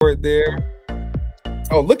board there.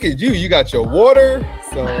 Oh, look at you. You got your water.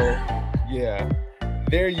 So, yeah,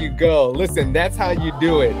 there you go. Listen, that's how you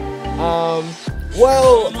do it.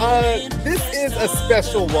 This is a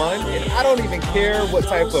special one, and I don't even care what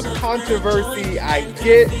type of controversy I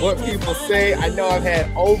get, what people say. I know I've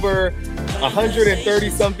had over 130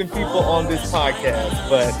 something people on this podcast,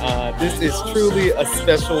 but this is truly a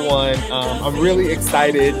special one. I'm really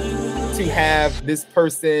excited to have this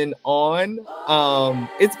person on.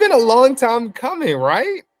 It's been a long time coming,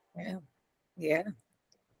 right? Yeah.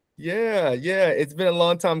 It's been a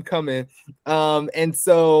long time coming. And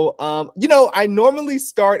so, I normally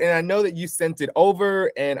start, and I know that you sent it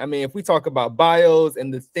over. And I mean, if we talk about bios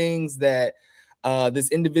and the things that this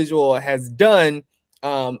individual has done,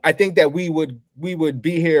 I think that we would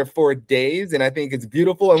be here for days, and I think it's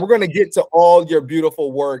beautiful. And we're going to get to all your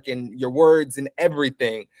beautiful work and your words and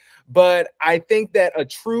everything. But I think that a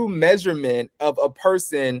true measurement of a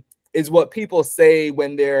person is what people say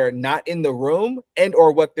when they're not in the room and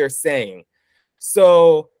or what they're saying.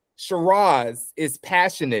 So Cheeraz is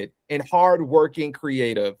passionate and hardworking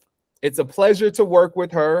creative. It's a pleasure to work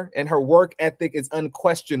with her, and her work ethic is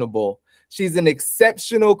unquestionable. She's an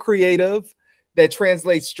exceptional creative that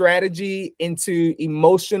translates strategy into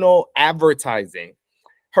emotional advertising.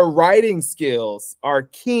 Her writing skills are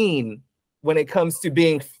keen when it comes to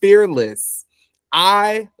being fearless.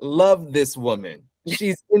 I love this woman.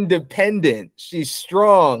 She's independent. She's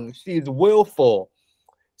strong. She's willful.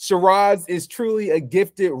 Cheeraz is truly a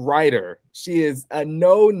gifted writer. She is a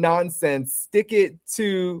no-nonsense, stick it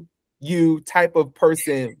to you type of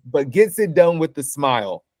person, but gets it done with a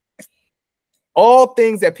smile. All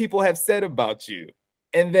things that people have said about you.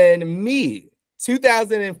 And then me,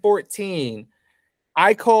 2014,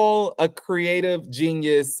 I call a creative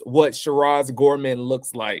genius what Cheeraz Gormon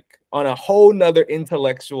looks like on a whole nother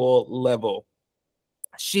intellectual level.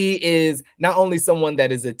 She is not only someone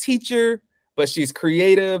that is a teacher, but she's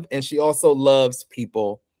creative, and she also loves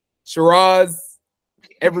people. Cheeraz,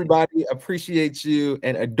 everybody appreciates you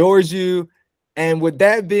and adores you. And with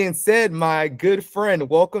that being said, my good friend,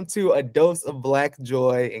 welcome to A Dose of Black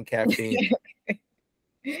Joy and Caffeine.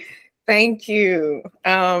 Thank you.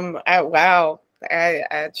 Wow.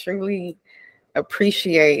 I truly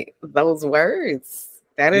appreciate those words.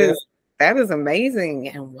 That is amazing.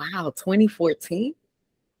 And wow, 2014.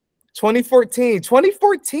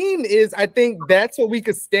 2014 is, I think that's what we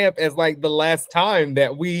could stamp as like the last time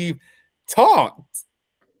that we talked.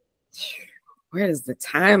 Where does the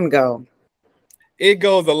time go? It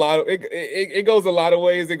goes a lot. It goes a lot of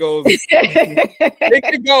ways. It goes. It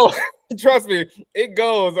can go. Trust me. It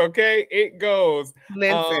goes. Okay. It goes.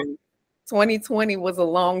 Listen, 2020 was a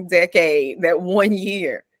long decade. That 1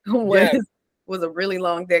 year was a really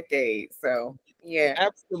long decade. So yeah,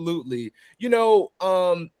 absolutely.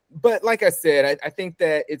 But like I said, I think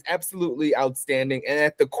that it's absolutely outstanding. And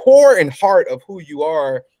at the core and heart of who you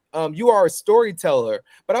are a storyteller.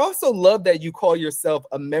 But I also love that you call yourself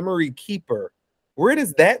a memory keeper. Where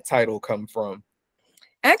does that title come from?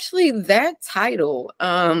 Actually, that title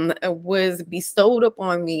was bestowed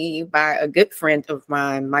upon me by a good friend of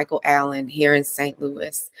mine, Michael Allen, here in St.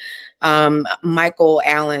 Louis. Michael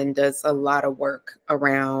Allen does a lot of work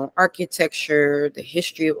around architecture, the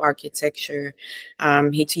history of architecture.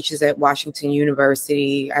 He teaches at Washington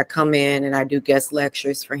University. I come in and I do guest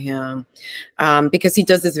lectures for him because he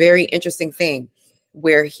does this very interesting thing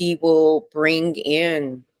where he will bring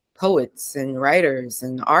in poets and writers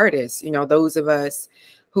and artists, those of us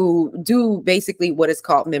who do basically what is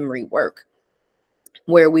called memory work,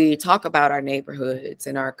 where we talk about our neighborhoods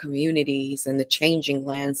and our communities and the changing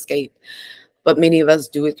landscape. But many of us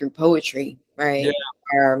do it through poetry, right? Yeah.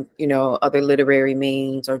 Or, other literary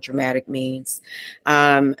means or dramatic means.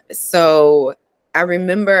 So I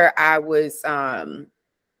remember I was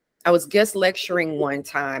guest lecturing one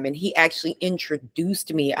time, and he actually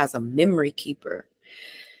introduced me as a memory keeper.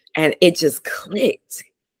 And it just clicked.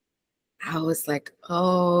 I was like,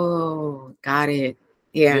 oh, got it.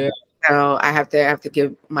 Yeah. So I have to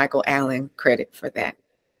give Michael Allen credit for that.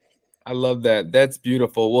 I love that. That's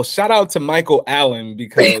beautiful. Well, shout out to Michael Allen,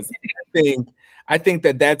 because I think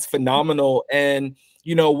that that's phenomenal. And,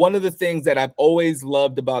 one of the things that I've always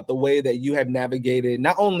loved about the way that you have navigated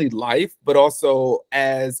not only life, but also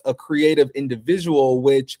as a creative individual,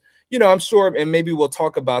 which, I'm sure, and maybe we'll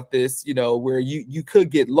talk about this, where you could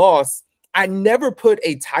get lost. I never put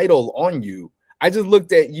a title on you. I just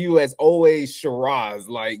looked at you as always Cheeraz,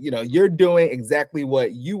 like, you're doing exactly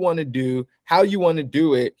what you want to do, how you want to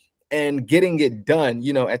do it, and getting it done,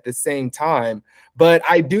 at the same time. But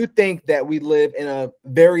I do think that we live in a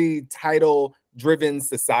very title-driven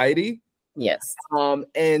society. Yes.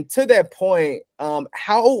 And to that point,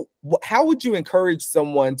 how would you encourage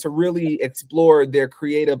someone to really explore their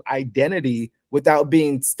creative identity without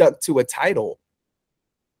being stuck to a title?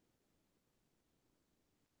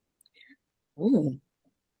 Ooh.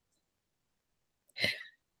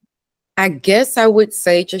 I guess I would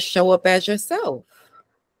say just show up as yourself.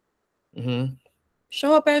 Mm-hmm.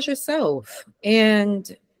 Show up as yourself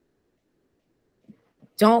and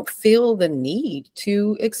don't feel the need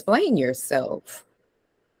to explain yourself.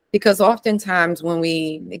 Because oftentimes when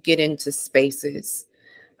we get into spaces,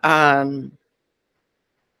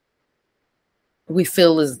 we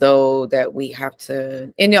feel as though that we have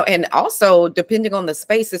to, and also depending on the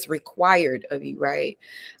space, it's required of you, right?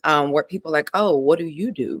 Where people are like, oh, what do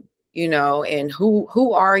you do? And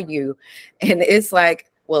who are you? And it's like,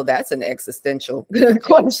 well, that's an existential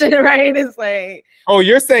question, right? It's like, oh,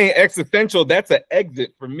 you're saying existential. That's an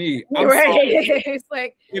exit for me. I'm right. sorry. It's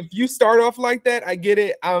like, If you start off like that, I get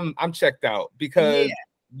it. I'm checked out because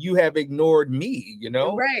you have ignored me,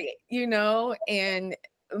 right.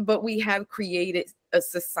 But we have created a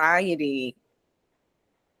society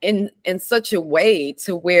in such a way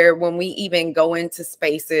to where when we even go into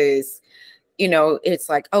spaces, it's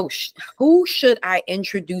like, oh, who should I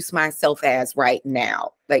introduce myself as right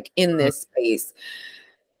now, like in this space?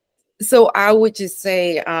 So I would just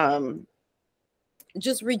say,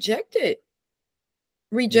 just reject it,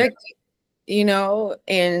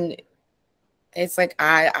 and it's like,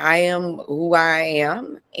 I am who I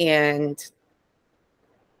am, and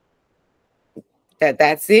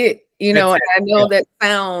that's it, and I know that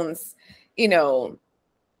sounds,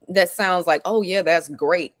 that sounds like, oh yeah, that's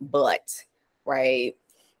great, but right.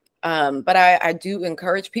 But I do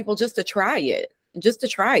encourage people just to try it,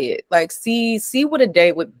 like see what a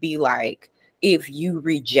day would be like if you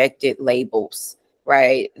rejected labels,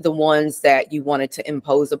 right? The ones that you wanted to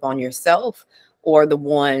impose upon yourself, or the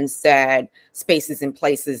ones that spaces and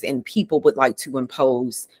places and people would like to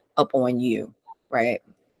impose upon you, right?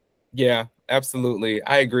 Yeah, absolutely.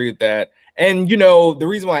 I agree with that. And, the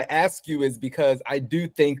reason why I ask you is because I do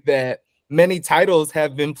think that many titles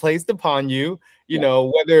have been placed upon you,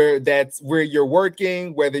 whether that's where you're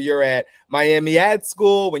working, whether you're at Miami Ad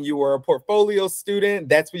School, when you were a portfolio student,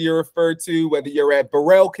 that's what you're referred to, whether you're at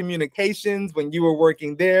Burrell Communications, when you were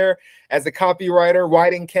working there as a copywriter,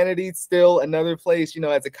 Whiting Kennedy, still another place,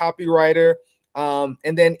 as a copywriter.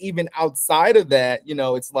 And then even outside of that,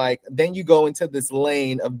 it's like, then you go into this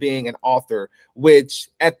lane of being an author, which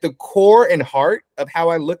at the core and heart of how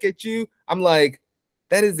I look at you, I'm like,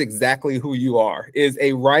 that is exactly who you are, is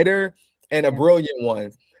a writer and a brilliant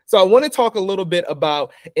one. So I want to talk a little bit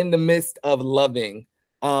about In the Midst of Loving.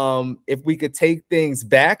 If we could take things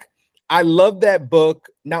back, I love that book,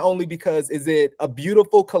 not only because is it a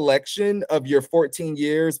beautiful collection of your 14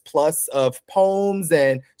 years plus of poems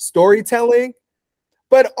and storytelling,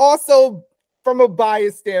 but also from a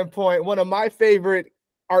bias standpoint, one of my favorite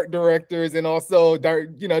art directors and also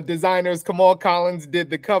designers, Kamal Collins, did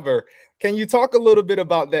the cover. Can you talk a little bit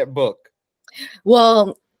about that book?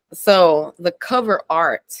 Well, so the cover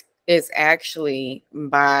art is actually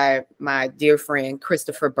by my dear friend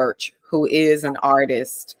Christopher Birch, who is an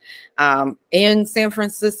artist in San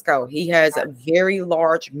Francisco. He has very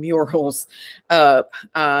large murals up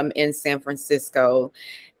in San Francisco.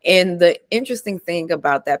 And the interesting thing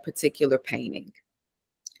about that particular painting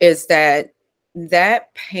is that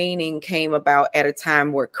painting came about at a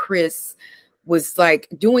time where Chris was like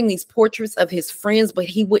doing these portraits of his friends, but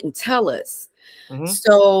he wouldn't tell us. Mm-hmm.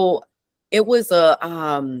 So it was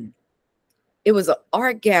an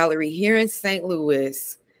art gallery here in St.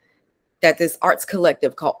 Louis that this arts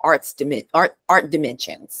collective called Art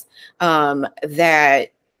Dimensions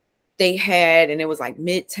that they had, and it was like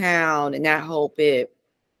Midtown and that whole bit.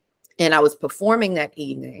 And I was performing that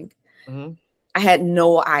evening. Mm-hmm. I had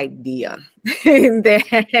no idea that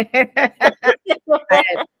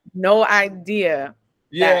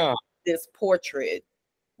that this portrait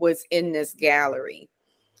was in this gallery.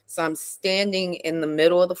 So I'm standing in the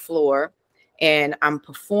middle of the floor and I'm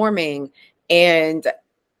performing, and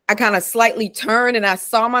I kind of slightly turned and I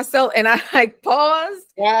saw myself and I like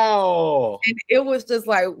paused. Wow. And it was just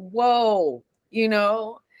like, whoa,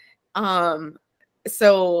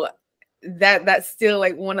 so that's still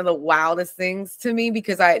like one of the wildest things to me,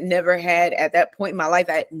 because I had never had, at that point in my life,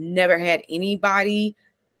 I had never had anybody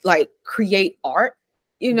like create art,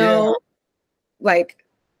 like,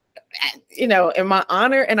 in my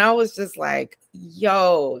honor. And I was just like,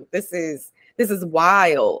 yo, this is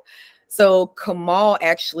wild. So Kamal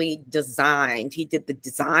actually he did the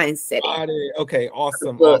design setting. Okay,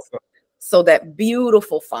 awesome. So that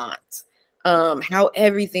beautiful font. how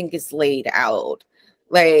everything is laid out.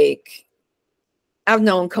 Like, I've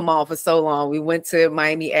known Kamal for so long. We went to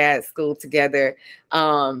Miami Ad School together.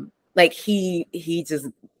 Like he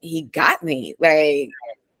got me. Like,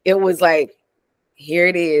 it was like, here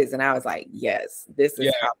it is. And I was like, yes, this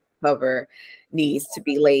is how the cover needs to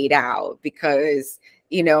be laid out, because,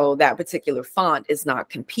 you know, that particular font is not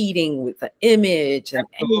competing with the image, and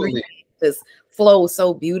everything just flows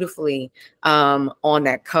so beautifully on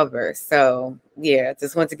that cover. So yeah,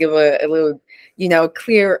 just want to give a little, you know,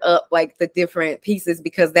 clear up like the different pieces,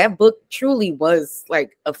 because that book truly was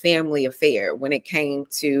like a family affair when it came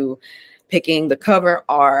to picking the cover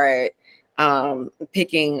art,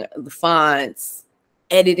 picking the fonts,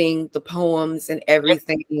 editing the poems and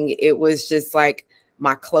everything. It was just like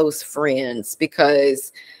my close friends,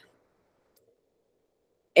 because,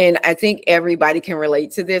 and I think everybody can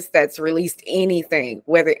relate to this that's released anything,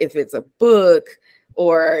 whether if it's a book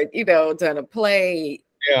or, you know, done a play.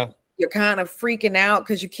 Yeah. You're kind of freaking out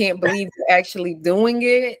because you can't believe you're actually doing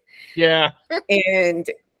it. Yeah. And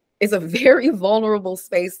it's a very vulnerable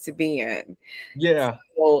space to be in. Yeah.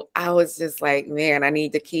 So I was just like, man, I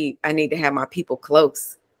need to have my people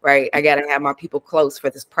close. Right. I got to have my people close for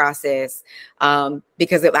this process.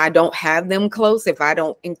 Because if I don't have them close, if I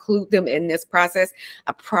don't include them in this process,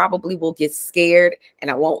 I probably will get scared and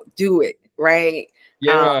I won't do it. Right.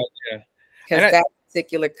 Yeah. Because that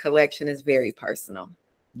particular collection is very personal.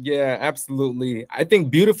 Yeah, absolutely. I think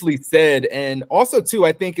beautifully said. And also too,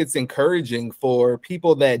 I think it's encouraging for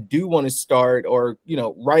people that do want to start, or, you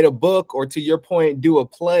know, write a book, or to your point, do a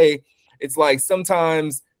play. It's like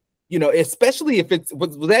sometimes, you know, especially if it's,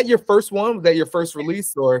 was that your first one? Was that your first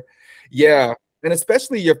release? Or yeah. And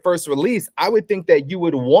especially your first release, I would think that you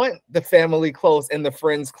would want the family close and the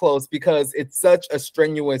friends close, because it's such a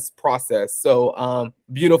strenuous process. So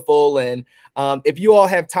beautiful. And if you all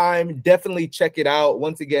have time, definitely check it out.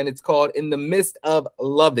 Once again, it's called In the Midst of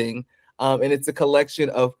Loving, and it's a collection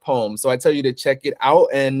of poems. So I tell you to check it out,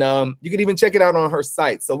 and you can even check it out on her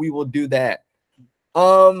site. So we will do that.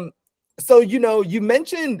 So, you know, you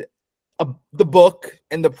mentioned the book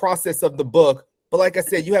and the process of the book. But like I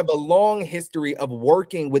said, you have a long history of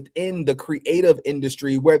working within the creative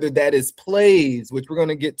industry, whether that is plays, which we're going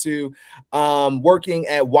to get to, working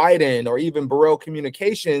at Wyden or even Burrell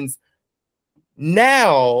Communications.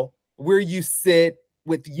 Now, where you sit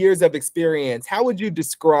with years of experience, how would you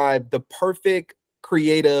describe the perfect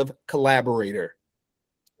creative collaborator?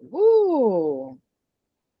 Ooh.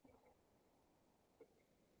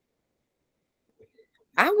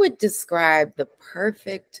 I would describe the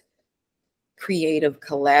perfect creative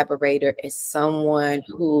collaborator as someone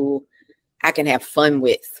who I can have fun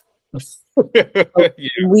with.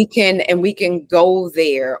 We can go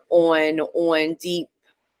there on deep,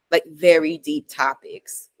 like very deep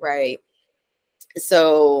topics, right?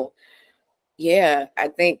 So yeah, I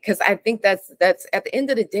think that's at the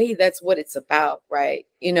end of the day, that's what it's about, right?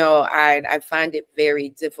 You know, I find it very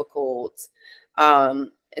difficult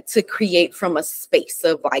to create from a space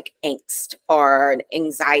of like angst or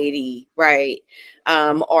anxiety, right?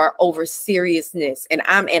 Or over seriousness. And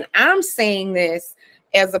I'm saying this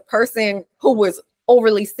as a person who was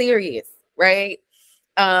overly serious, right?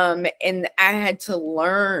 And I had to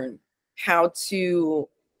learn how to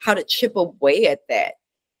chip away at that,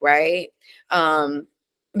 right?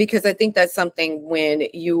 Because I think that's something when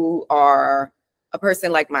you are a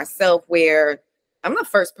person like myself, where I'm the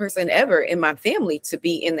first person ever in my family to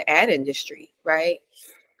be in the ad industry, right?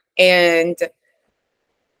 And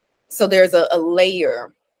so there's a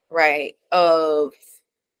layer, right, of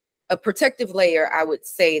a protective layer, I would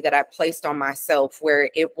say, that I placed on myself,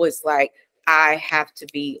 where it was like, I have to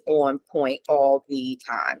be on point all the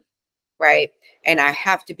time, right? And I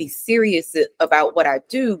have to be serious about what I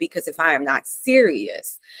do, because if I am not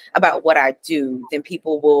serious about what I do, then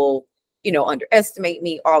people will, you know, underestimate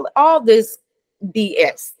me, all this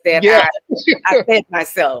BS that I fed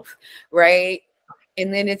myself, right?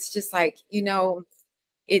 And then it's just like, you know,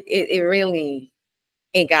 it really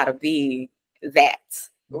ain't gotta be that,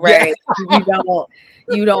 right?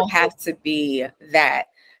 You don't have to be that.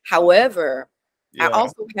 However, I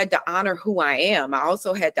also had to honor who I am. I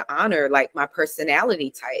also had to honor like my personality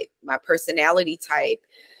type. My personality type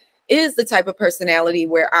is the type of personality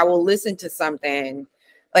where I will listen to something,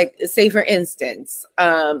 like, say for instance,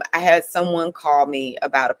 I had someone call me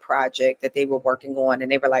about a project that they were working on, and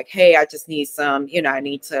they were like, hey, I just need some, you know, I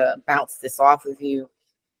need to bounce this off of you.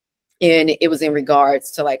 And it was in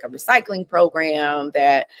regards to like a recycling program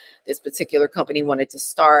that this particular company wanted to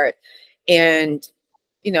start. And,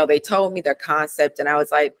 you know, they told me their concept, and I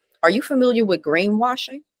was like, are you familiar with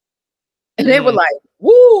greenwashing? And they were like,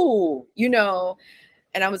 woo, you know.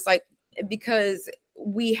 And I was like, because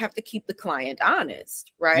we have to keep the client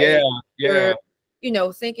honest, right? Yeah, yeah. We're, you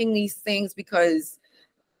know, thinking these things because,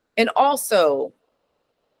 and also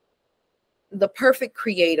the perfect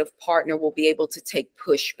creative partner will be able to take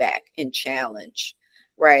pushback and challenge,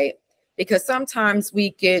 right? Because sometimes we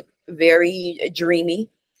get very dreamy,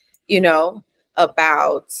 you know,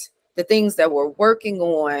 about the things that we're working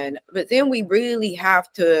on, but then we really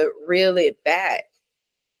have to reel it back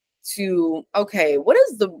to, okay, what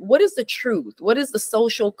is the truth? What is the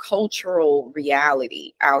social cultural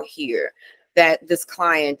reality out here that this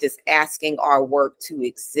client is asking our work to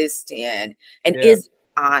exist in? And is it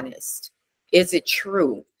honest? Is it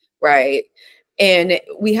true? Right? And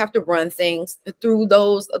we have to run things through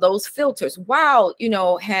those filters while, you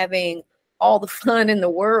know, having all the fun in the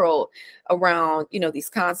world around, you know, these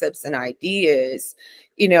concepts and ideas,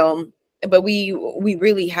 you know. But we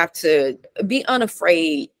really have to be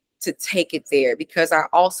unafraid to take it there, because I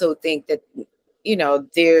also think that, you know,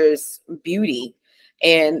 there's beauty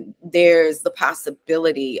and there's the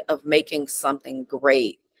possibility of making something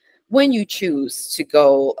great when you choose to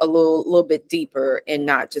go a little bit deeper and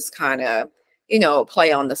not just kind of, you know,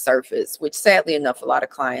 play on the surface, which sadly enough, a lot of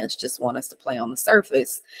clients just want us to play on the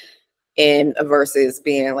surface, and versus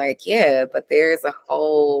being like, yeah, but there's a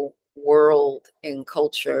whole world and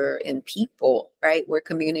culture and people, right? We're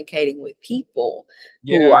communicating with people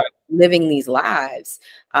who are living these lives.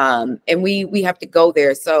 And we have to go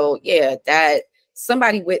there. So yeah, that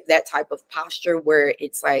somebody with that type of posture where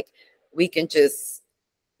it's like, we can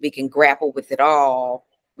grapple with it all,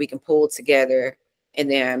 we can pull together and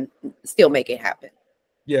then still make it happen.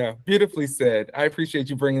 Yeah, beautifully said. I appreciate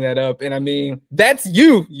you bringing that up. And I mean, that's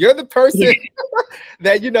you. You're the person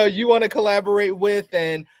that, you know, you want to collaborate with.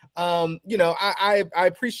 And, you know, I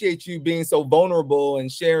appreciate you being so vulnerable and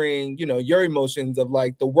sharing, you know, your emotions of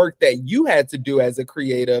like the work that you had to do as a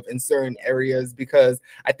creative in certain areas, because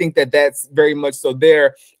I think that that's very much so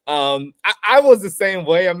there. I was the same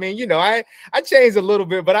way. I mean, you know, I changed a little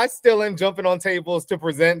bit, but I still am jumping on tables to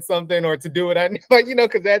present something or to do what I need, like, you know,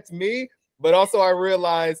 because that's me. But also I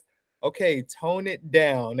realized, okay, tone it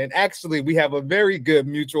down. And actually, we have a very good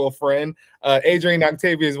mutual friend, Adrian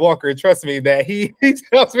Octavius Walker. Trust me that he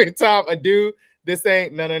tells me, Tom, dude, this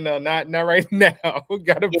ain't, no, not right now. We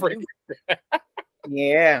got to bring it back.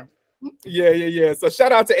 Yeah. Yeah. So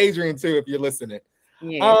shout out to Adrian too, if you're listening.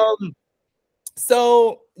 Yeah.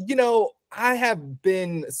 So, you know, I have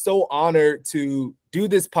been so honored to do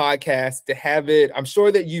this podcast, to have it. I'm sure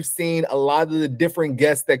that you've seen a lot of the different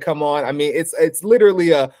guests that come on. I mean, it's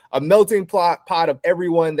literally a melting pot of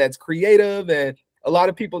everyone that's creative, and a lot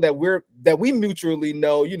of people that we mutually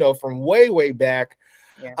know, you know, from way back.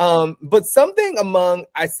 Yeah. But something among,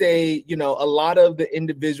 I say, you know, a lot of the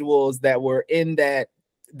individuals that were in that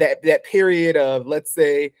period of, let's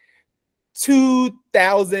say,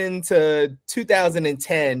 2000 to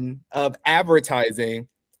 2010 of advertising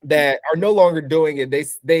that are no longer doing it.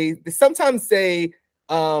 They sometimes say,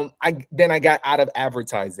 I got out of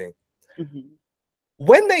advertising. Mm-hmm.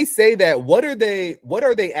 When they say that, what are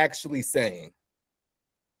they actually saying?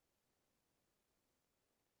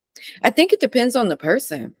 I think it depends on the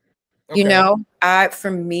person. Okay. You know,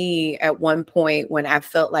 for me, at one point when I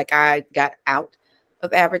felt like I got out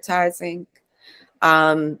of advertising,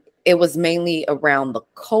 it was mainly around the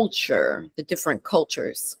culture, the different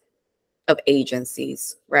cultures of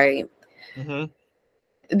agencies, right?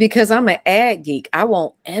 Mm-hmm. Because I'm an ad geek, I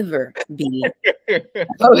won't ever be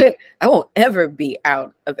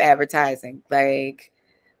out of advertising. Like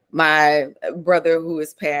my brother who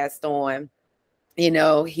has passed on, you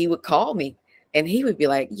know, he would call me and he would be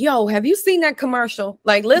like, yo, have you seen that commercial?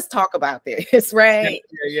 Like, let's talk about this, right?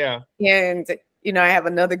 Yeah. And you know, I have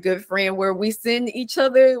another good friend where we send each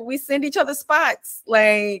other spots,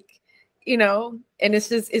 like, you know, and it's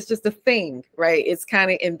just a thing, right? It's kind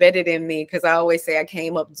of embedded in me because I always say I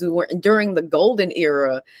came up during the golden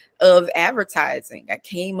era of advertising. I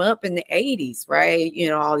came up in the 80s, right? You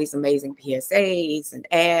know, all these amazing PSAs and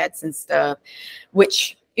ads and stuff,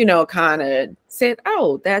 which, you know, kind of said,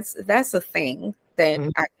 oh, that's a thing that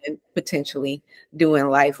I can potentially do in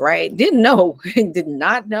life, right? Did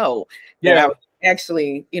not know that I was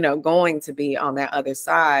actually, you know, going to be on that other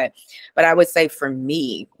side. But I would say for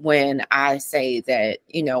me, when I say that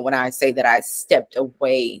I stepped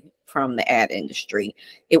away from the ad industry,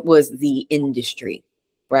 it was the industry,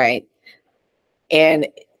 right? And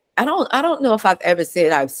I don't know if I've ever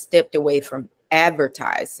said I've stepped away from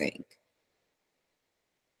advertising.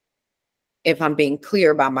 If I'm being clear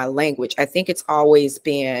about my language, I think it's always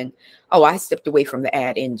been, oh, I stepped away from the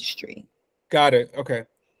ad industry. Got it. Okay.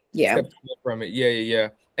 Yeah. stepped away from it. Yeah.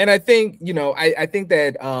 And I think, you know, I think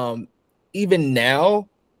that even now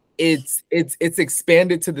it's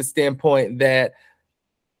expanded to the standpoint that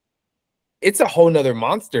it's a whole nother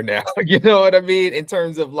monster now. You know what I mean? In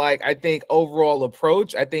terms of like, I think overall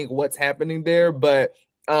approach, I think what's happening there. But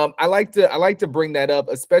I like to bring that up,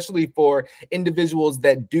 especially for individuals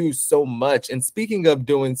that do so much. And speaking of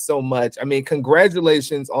doing so much, I mean,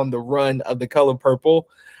 congratulations on the run of The Color Purple.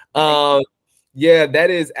 Yeah, that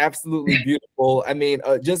is absolutely beautiful. I mean,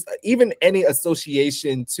 just even any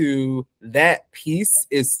association to that piece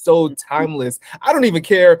is so timeless. I don't even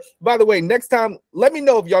care. By the way, next time, let me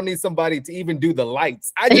know if y'all need somebody to even do the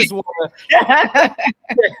lights. I just want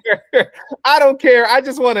to, I don't care. I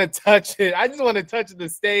just want to touch it. I just want to touch the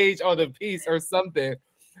stage or the piece or something.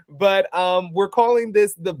 But we're calling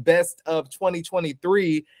this the best of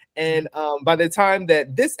 2023. And by the time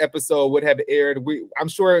that this episode would have aired, I'm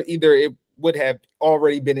sure either it would have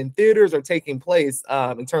already been in theaters or taking place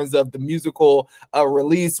in terms of the musical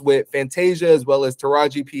release with Fantasia as well as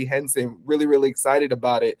Taraji P. Henson. Really, really excited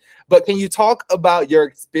about it. But can you talk about your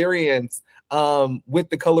experience with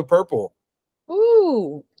The Color Purple?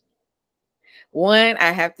 Ooh. One,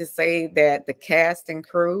 I have to say that the cast and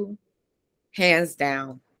crew, hands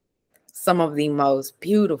down, some of the most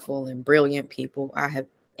beautiful and brilliant people I have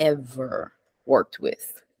ever worked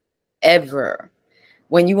with. Ever.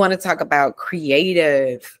 When you want to talk about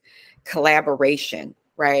creative collaboration,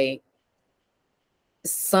 right?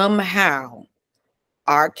 Somehow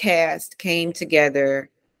our cast came together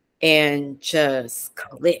and just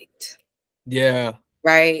clicked. Yeah.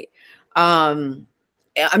 Right. I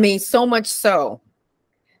mean, so much so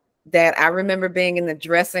that I remember being in the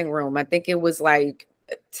dressing room. I think it was like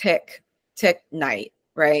tech night,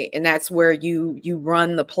 right? And that's where you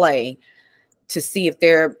run the play to see if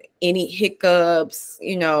there are any hiccups,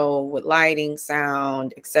 you know, with lighting,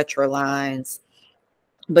 sound, etc. lines.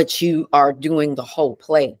 But you are doing the whole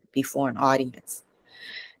play before an audience.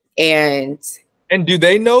 And do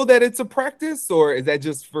they know that it's a practice, or is that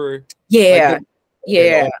just for? Yeah, like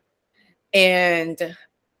yeah. And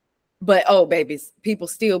but oh babies, people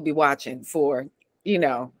still be watching for, you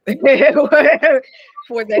know,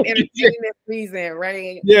 for that entertainment reason,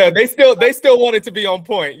 right? Yeah, they still want it to be on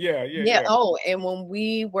point. Yeah. Oh, and when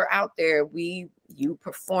we were out there, you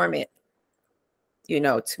perform it, you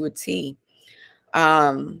know, to a T.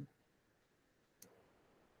 I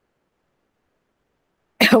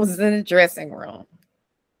was in the dressing room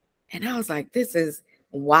and I was like, this is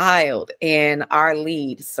wild. And our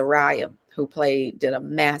lead, Soraya, who did a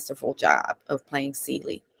masterful job of playing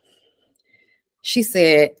Celie. She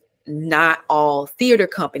said, not all theater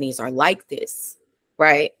companies are like this,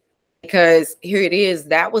 right? Because here it is,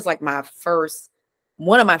 that was like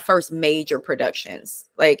one of my first major productions.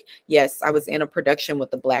 Like, yes, I was in a production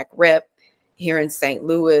with the Black Rep here in St.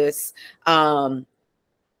 Louis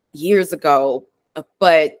years ago,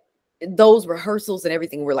 but those rehearsals and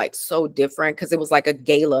everything were like so different because it was like a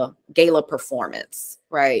gala performance,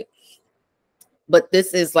 right? But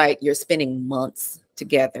this is like you're spending months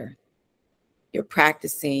together. You're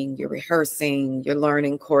practicing, you're rehearsing, you're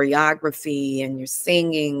learning choreography, and you're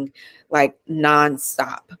singing like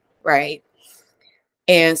nonstop, right?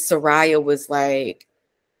 And Soraya was like,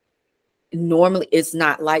 normally it's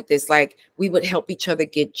not like this. Like we would help each other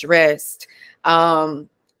get dressed.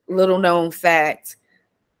 Little known fact,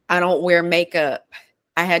 I don't wear makeup.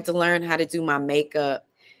 I had to learn how to do my makeup.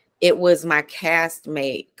 It was my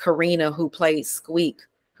castmate, Karina, who played Squeak,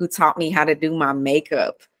 who taught me how to do my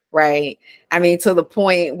makeup, right? I mean, to the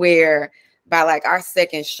point where by like our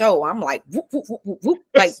second show, I'm like, whoop, whoop, whoop, whoop, whoop,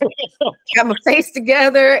 like got my face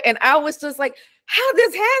together. And I was just like, how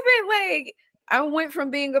this happened? Like, I went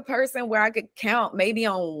from being a person where I could count maybe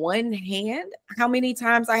on one hand how many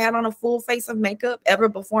times I had on a full face of makeup ever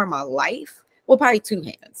before in my life. Well, probably two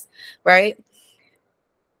hands, right?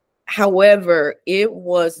 However, it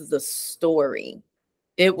was the story.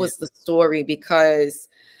 It was the story because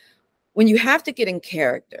when you have to get in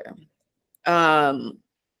character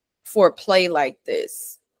for a play like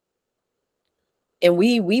this, and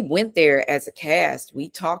we went there as a cast, we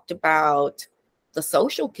talked about the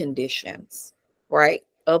social conditions, right,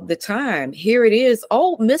 of the time. Here it is.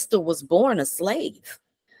 Oh, Mr. was born a slave,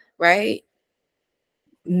 right?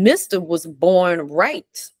 Mr. was born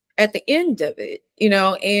right at the end of it, you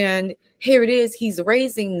know, and here it is. He's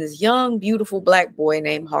raising this young, beautiful Black boy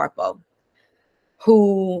named Harpo,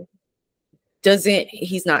 who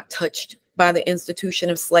he's not touched by the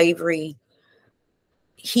institution of slavery.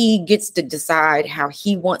 He gets to decide how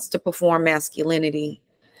he wants to perform masculinity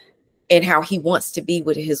and how he wants to be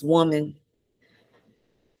with his woman.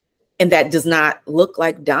 And that does not look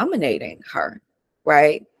like dominating her,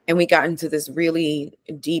 right? And we got into this really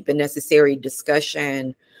deep and necessary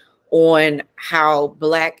discussion on how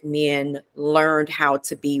Black men learned how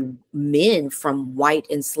to be men from white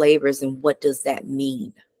enslavers and what does that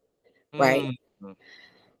mean, right? Mm.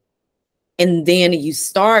 And then you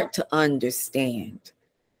start to understand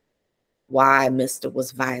why Mr.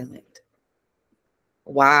 was violent,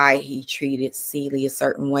 why he treated Celie a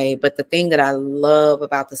certain way. But the thing that I love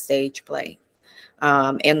about the stage play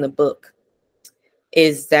and the book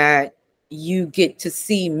is that you get to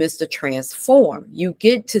see Mr. transform. You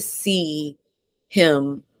get to see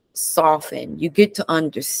him soften. You get to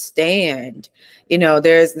understand, you know,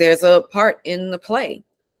 there's a part in the play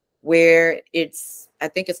where I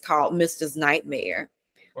think it's called Mr.'s Nightmare,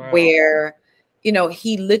 where, you know,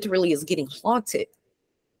 he literally is getting haunted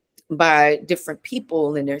by different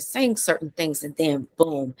people and they're saying certain things, and then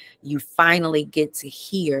boom, you finally get to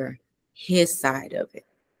hear his side of it,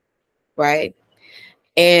 right?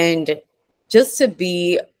 And just to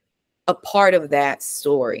be a part of that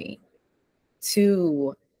story,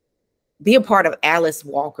 to be a part of Alice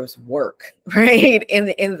Walker's work, right?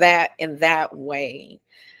 In that way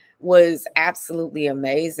was absolutely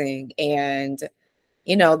amazing. And,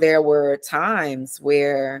 you know, there were times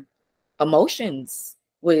where emotions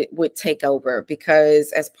would take over,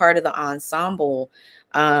 because as part of the ensemble,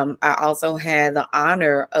 I also had the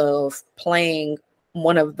honor of playing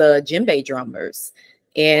one of the djembe drummers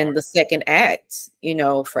in the second act, you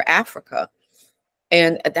know, for Africa.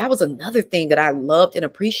 And that was another thing that I loved and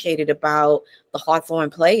appreciated about the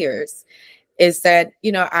Hawthorne Players, is that,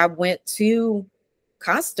 you know, I went to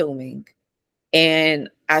costuming and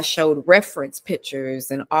I showed reference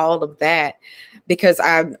pictures and all of that, because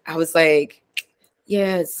I was like,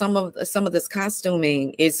 yeah, some of this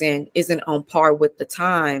costuming isn't on par with the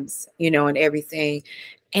times, you know, and everything.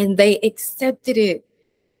 And they accepted it.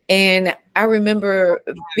 And I remember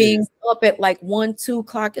being up at like 1, 2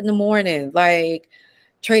 o'clock in the morning, like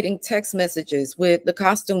trading text messages with the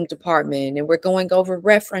costume department, and we're going over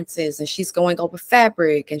references, and she's going over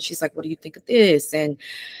fabric, and she's like, what do you think of this? And,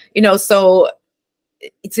 you know, so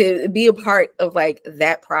to be a part of like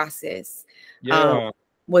that process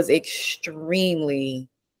was extremely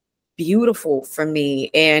beautiful for me.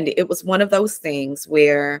 And it was one of those things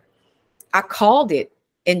where I called it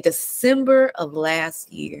in December of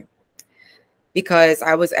last year, because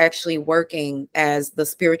I was actually working as the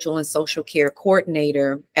spiritual and social care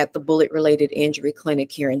coordinator at the bullet-related injury clinic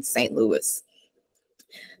here in St. Louis.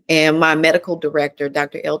 And my medical director,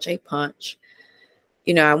 Dr. L.J. Punch,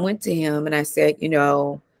 you know, I went to him and I said, you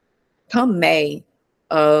know, come May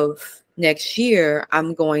of next year,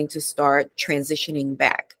 I'm going to start transitioning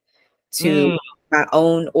back to my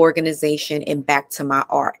own organization and back to my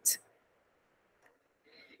art.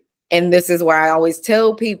 And this is where I always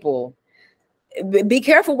tell people, be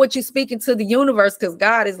careful what you speak into the universe, because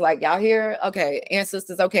God is like, y'all here? Okay,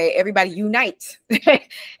 ancestors, okay, everybody unite.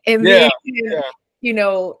 And then, you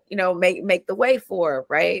know, make the way for it,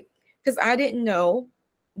 right? Because I didn't know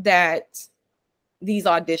that these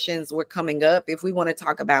auditions were coming up. If we want to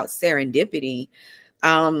talk about serendipity,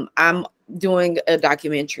 I'm doing a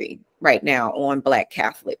documentary right now on Black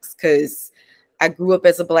Catholics, because I grew up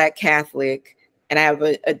as a Black Catholic, and I have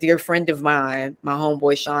a dear friend of mine, my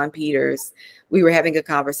homeboy Sean Peters. We were having a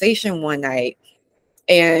conversation one night,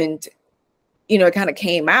 and, you know, it kind of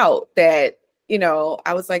came out that, you know,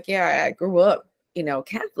 I was like, yeah, I grew up, you know,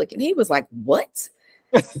 Catholic. And he was like, what?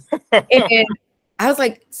 And I was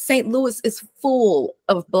like, St. Louis is full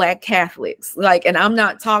of Black Catholics. Like, and I'm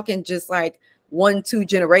not talking just like 1, 2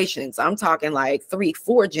 generations. I'm talking like 3,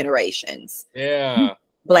 4 generations. Yeah.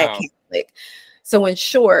 Black Catholic. So in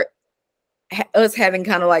short, us having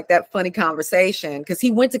kind of like that funny conversation, because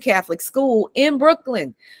he went to Catholic school in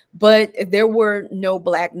Brooklyn, but there were no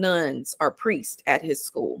Black nuns or priests at his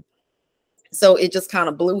school. So it just kind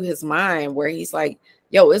of blew his mind, where he's like,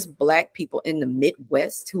 yo, it's Black people in the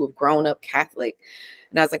Midwest who have grown up Catholic.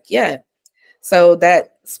 And I was like, yeah. So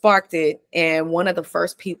that sparked it. And one of the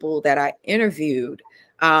first people that I interviewed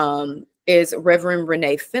is Reverend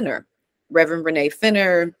Renee Finner. Reverend Renee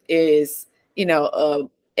Finner is, you know, a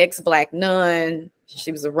ex-Black nun.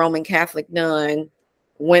 She was a Roman Catholic nun,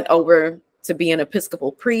 went over to be an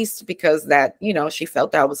Episcopal priest because that, you know, she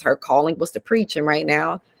felt that was her calling, was to preach. And right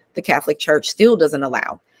now, the Catholic Church still doesn't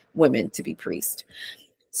allow women to be priests.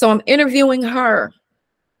 So I'm interviewing her.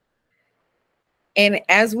 And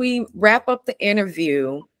as we wrap up the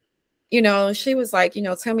interview, you know, she was like, you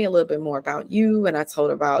know, tell me a little bit more about you. And I told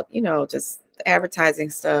her about, you know, just the advertising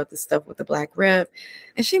stuff, the stuff with the Black Rep.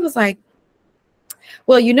 And she was like,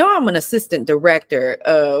 Well, you know, I'm an assistant director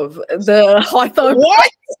of the Hawthorne.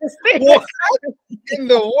 What? What in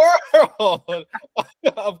the world?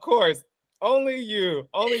 Of course, only you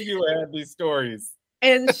had these stories.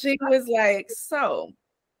 And she was like, so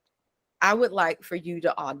I would like for you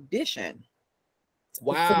to audition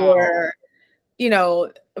for, you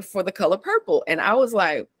know, for The Color Purple. And I was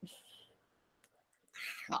like,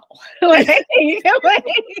 oh. Like,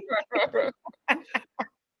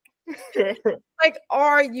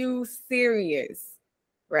 are you serious?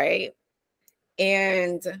 Right.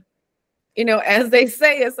 And, you know, as they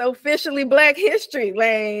say, it's officially Black History.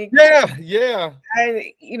 Like, yeah.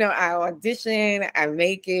 I audition, I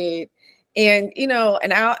make it, and you know,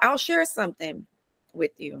 and I'll share something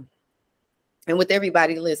with you and with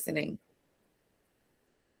everybody listening.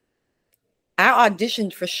 I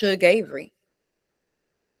auditioned for Shug Avery.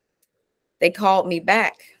 They called me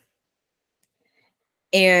back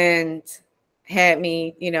and had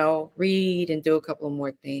me, you know, read and do a couple of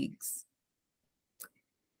more things.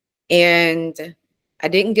 And I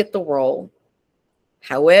didn't get the role.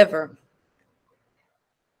 However,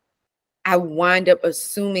 I wind up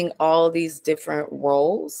assuming all these different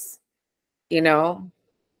roles, you know.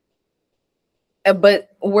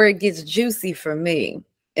 But where it gets juicy for me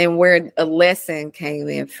and where a lesson came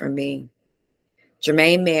in for me,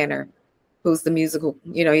 Jermaine Manor, who's the musical,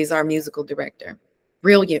 you know, he's our musical director,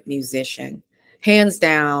 brilliant musician, hands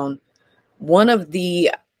down, one of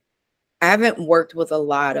the, I haven't worked with a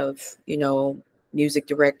lot of, you know, music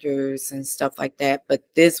directors and stuff like that, but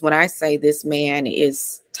this, when I say this man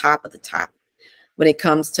is top of the top when it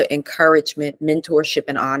comes to encouragement, mentorship,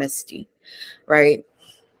 and honesty, right?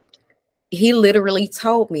 He literally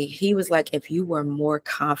told me, he was like, if you were more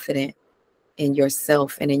confident in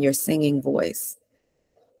yourself and in your singing voice,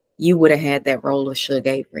 you would have had that role of Shug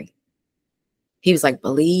Avery. He was like,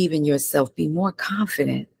 believe in yourself, be more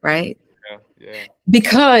confident, right? Yeah.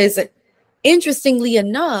 Because interestingly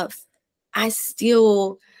enough, I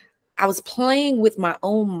was playing with my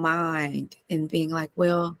own mind and being like,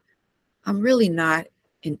 well, I'm really not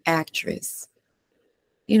an actress.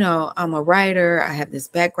 You know, I'm a writer. I have this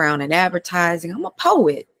background in advertising. I'm a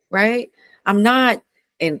poet, right? I'm not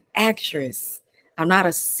an actress. I'm not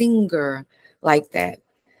a singer like that.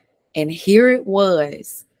 And here it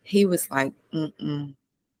was. He was like,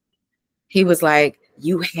 He was like,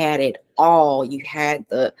 you had it all. You had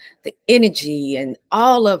the energy and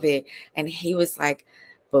all of it. And he was like,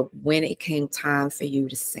 but when it came time for you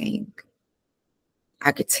to sing,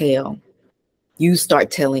 I could tell you start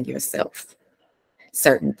telling yourself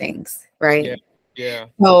certain things, right? Yeah.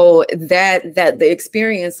 So that the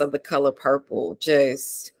experience of The Color Purple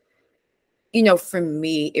just, you know, for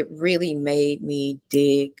me, it really made me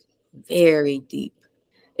dig very deep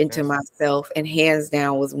into myself, and hands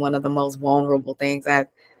down was one of the most vulnerable things I've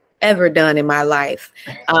ever done in my life.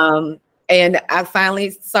 And I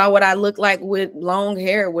finally saw what I looked like with long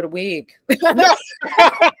hair with a wig.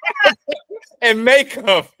 and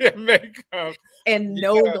makeup. And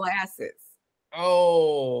no glasses.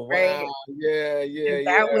 Oh, right? Wow. Yeah. And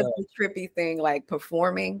that was the trippy thing, like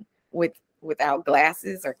performing without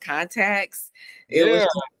glasses or contacts. It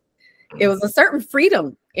was a certain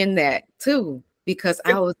freedom in that too, because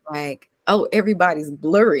I was like, oh, everybody's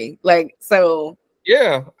blurry. Like, so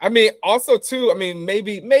yeah. I mean, also too, I mean,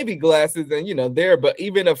 maybe glasses and, you know, there, but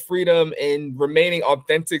even a freedom in remaining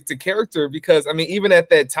authentic to character, because I mean, even at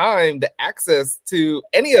that time, the access to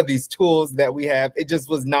any of these tools that we have, it just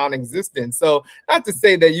was non-existent. So not to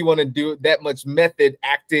say that you want to do that much method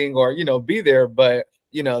acting or, you know, be there, but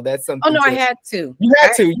you know, that's something. Oh no, I had to. You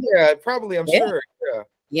had to, yeah, probably, I'm sure.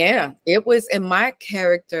 Yeah. It was in my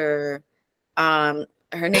character, her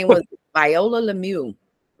name was Viola Lemieux,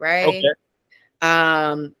 right? Okay.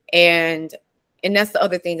 And that's the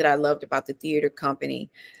other thing that I loved about the theater company.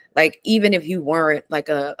 Like, even if you weren't like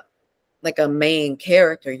a main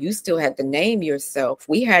character, you still had to name yourself.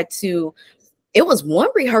 It was one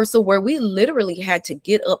rehearsal where we literally had to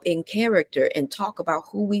get up in character and talk about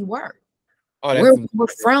who we were, where we were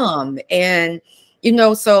from. And, you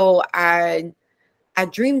know, so I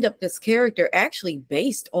dreamed up this character actually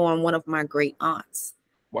based on one of my great aunts.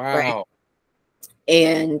 Wow. Right?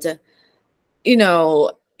 And, you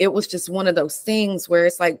know, it was just one of those things where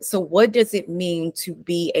it's like, so what does it mean to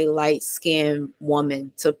be a light-skinned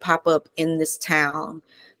woman, to pop up in this town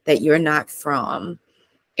that you're not from,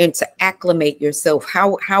 and to acclimate yourself?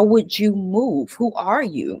 How would you move? Who are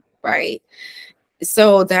you? Right.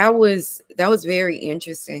 So that was very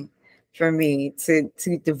interesting for me to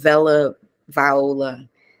develop Viola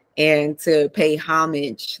and to pay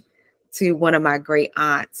homage to one of my great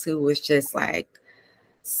aunts who was just like,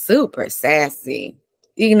 super sassy,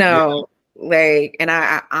 you know, like, and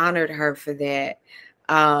I honored her for that.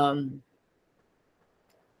 But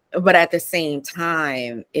at the same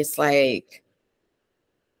time, it's like,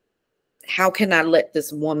 how can I let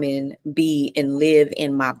this woman be and live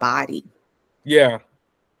in my body? Yeah.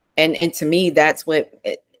 And to me, that's what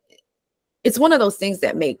it's one of those things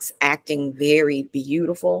that makes acting very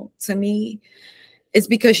beautiful to me. It's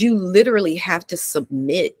because you literally have to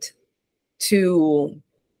submit to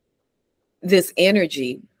this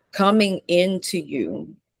energy coming into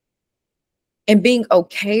you and being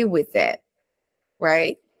okay with that,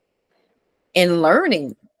 right? And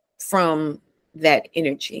learning from that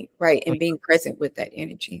energy, right? And being present with that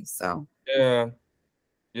energy. So, Yeah.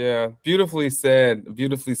 Yeah, beautifully said.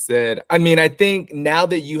 Beautifully said. I mean, I think now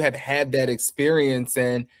that you have had that experience,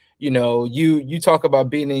 and you talk about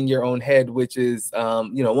being in your own head, which is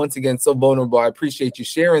once again so vulnerable. I appreciate you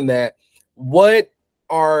sharing that. What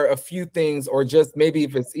are a few things, or just maybe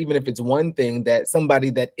if it's one thing, that somebody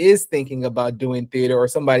that is thinking about doing theater, or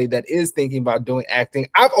somebody that is thinking about doing acting?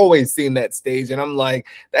 I've always seen that stage and I'm like,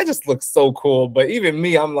 that just looks so cool. But even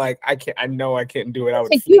me, I'm like, I know I can't do it. I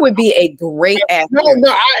think you would be a great actor.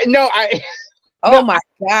 Oh my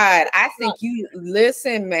God. I think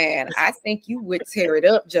listen, man, I think you would tear it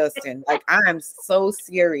up, Justin. Like, I'm so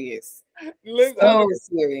serious. So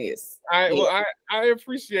serious. I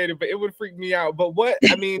appreciate it, but it would freak me out. But what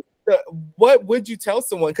would you tell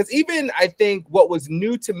someone? Because even I think what was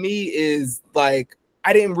new to me is, like,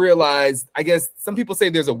 I didn't realize, I guess some people say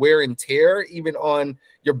there's a wear and tear even on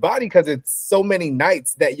your body because it's so many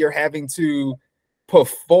nights that you're having to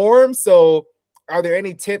perform. So are there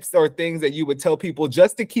any tips or things that you would tell people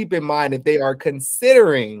just to keep in mind if they are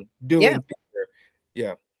considering doing theater?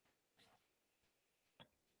 Yeah.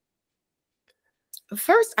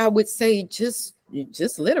 First, I would say just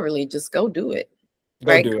literally just go do it.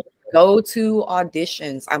 Go do it. Go to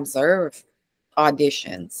auditions, observe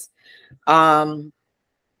auditions,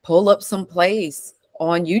 pull up some plays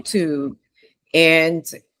on YouTube and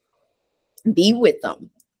be with them,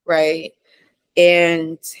 right?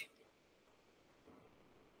 And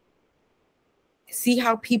see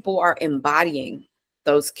how people are embodying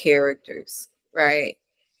those characters, right?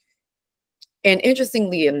 And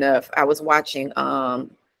interestingly enough, I was watching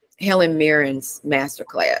Helen Mirren's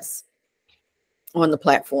masterclass on the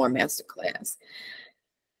platform masterclass.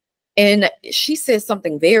 And she said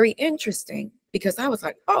something very interesting, because I was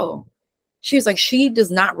like, oh, she was like, she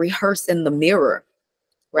does not rehearse in the mirror,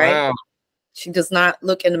 right? Wow. She does not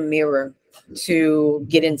look in the mirror to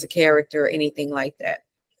get into character or anything like that.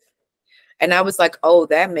 And I was like, oh,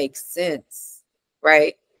 that makes sense,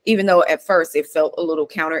 right? Even though at first it felt a little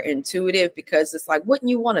counterintuitive, because it's like, wouldn't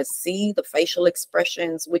you want to see the facial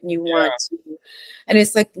expressions? Wouldn't you want to? And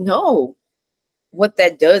it's like, no, what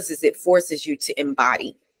that does is it forces you to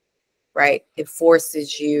embody, right? It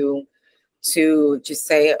forces you to just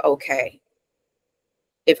say, okay,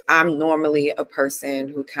 if I'm normally a person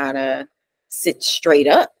who kind of sits straight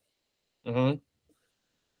up,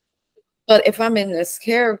 but if I'm in this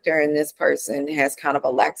character and this person has kind of a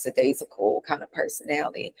lackadaisical kind of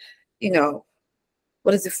personality,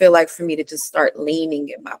 what does it feel like for me to just start leaning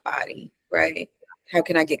in my body, right? How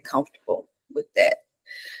can I get comfortable with that?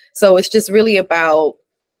 So it's just really about,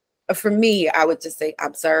 for me, I would just say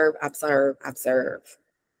observe, observe, observe,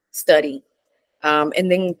 study,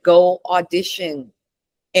 and then go audition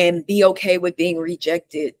and be okay with being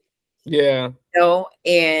rejected. Yeah.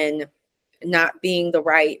 And not being the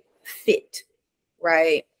right fit,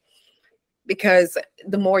 right? Because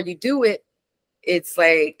the more you do it, it's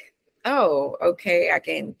like, oh, okay, I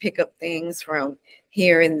can pick up things from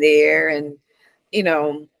here and there, and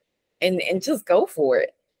and just go for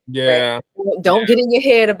it. Yeah. Right? Don't get in your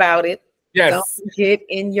head about it. Yes. Don't get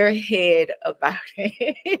in your head about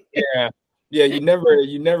it. Yeah, you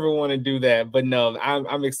never want to do that. But no,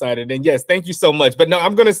 I'm excited. And yes, thank you so much. But no,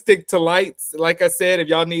 I'm gonna stick to lights. Like I said, if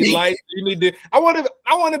y'all need lights, you need to. I want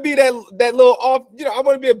to be that little off. I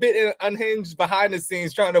want to be a bit unhinged behind the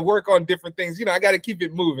scenes, trying to work on different things. I got to keep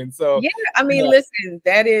it moving. So yeah, I mean, listen,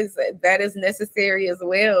 that is necessary as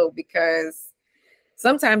well, because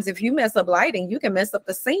sometimes if you mess up lighting, you can mess up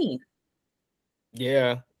the scene.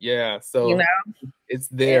 Yeah. So it's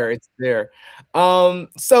there. It's there.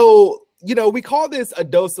 So we call this a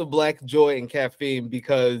dose of Black joy and caffeine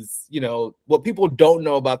because what people don't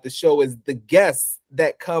know about the show is the guests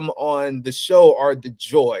that come on the show are the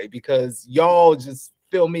joy, because y'all just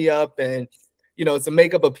fill me up. And it's a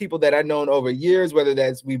makeup of people that I've known over years, whether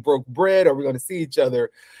that's we broke bread or we're going to see each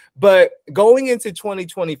other. But going into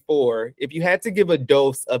 2024, if you had to give a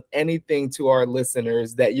dose of anything to our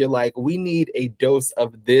listeners that you're like, we need a dose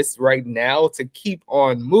of this right now to keep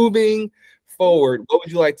on moving forward, what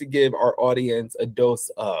would you like to give our audience a dose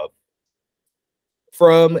of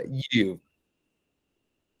from you?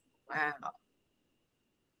 Wow.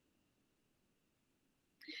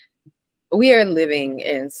 We are living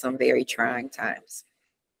in some very trying times.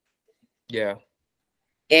 Yeah.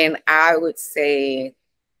 And I would say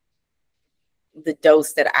the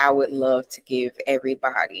dose that I would love to give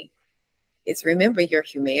everybody is remember your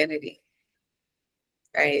humanity,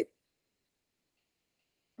 right?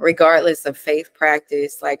 Regardless of faith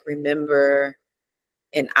practice, like remember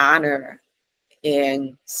and honor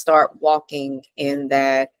and start walking in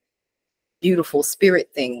that beautiful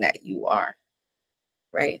spirit thing that you are,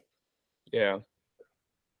 right? Yeah.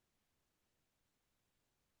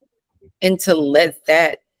 And to let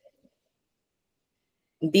that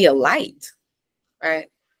be a light, right?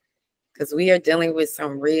 Because we are dealing with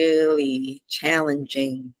some really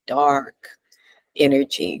challenging, dark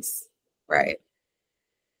energies, right?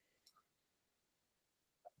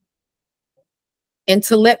 And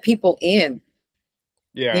to let people in,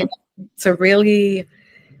 Yeah. to really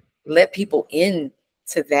let people in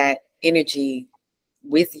to that energy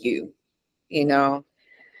with you, you know.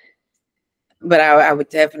 But I would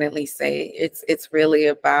definitely say it's really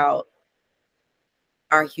about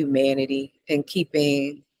our humanity and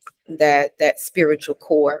keeping that spiritual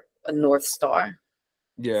core a North Star.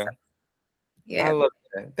 Yeah. Yeah. I love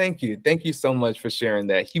that. Thank you. Thank you so much for sharing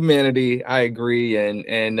that. Humanity, I agree,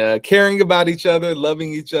 and caring about each other,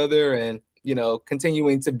 loving each other, and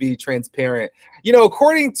continuing to be transparent.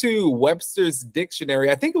 According to Webster's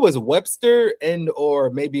dictionary, I think it was Webster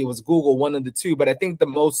or maybe it was Google, one of the two, but I think the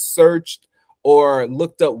most searched or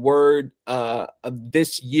looked up word of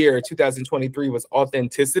this year, 2023, was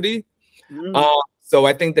authenticity. So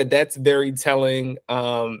I think that's very telling,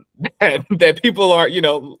 that people are,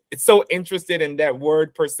 so interested in that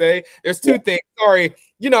word per se. There's two things. Sorry,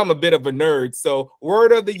 I'm a bit of a nerd. So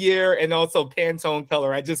word of the year and also Pantone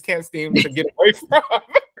color. I just can't seem to get away from.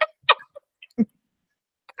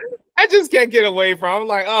 I just can't get away from. I'm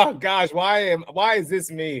like, oh gosh, why is this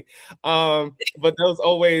me? But those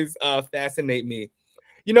always fascinate me.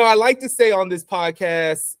 I like to say on this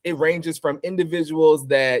podcast, it ranges from individuals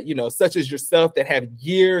that, such as yourself, that have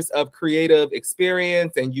years of creative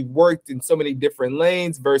experience and you've worked in so many different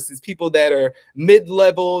lanes, versus people that are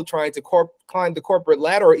mid-level trying to climb the corporate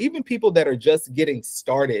ladder, or even people that are just getting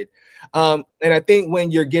started. And I think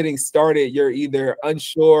when you're getting started, you're either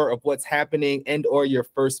unsure of what's happening or your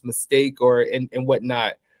first mistake and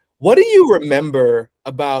whatnot. What do you remember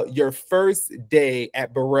about your first day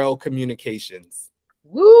at Burrell Communications?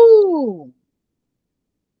 Woo!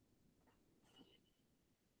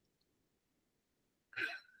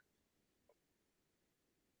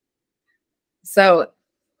 So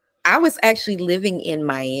I was actually living in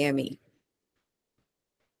Miami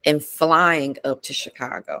and flying up to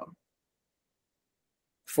Chicago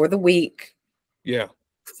for the week. Yeah.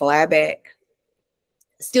 Fly back.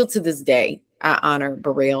 Still to this day, I honor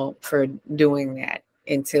Burrell for doing that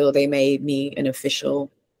until they made me an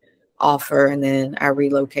official offer, and then I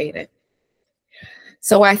relocated.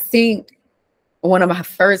 So I think one of my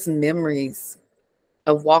first memories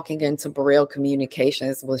of walking into Burrell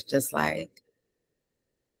Communications was just like,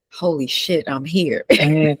 holy shit, I'm here.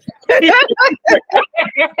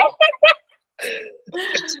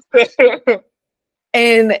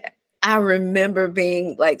 And I remember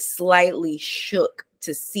being like slightly shook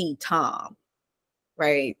to see Tom,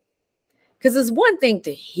 right? Because it's one thing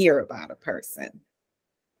to hear about a person.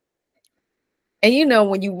 And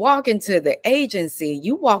when you walk into the agency,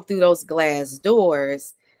 you walk through those glass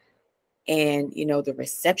doors and, the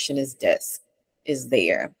receptionist desk is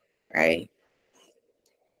there, right?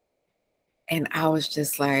 And I was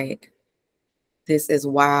just like, this is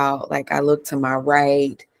wild. Like I look to my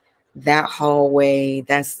right, that hallway,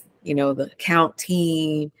 that's, the account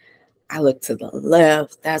team. I look to the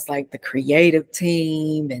left, that's like the creative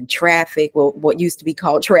team and traffic. Well, what used to be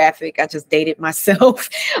called traffic. I just dated myself,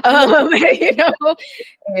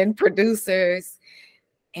 and producers.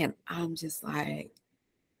 And I'm just like,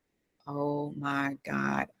 oh my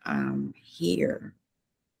God, I'm here.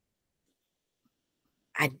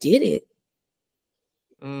 I did it.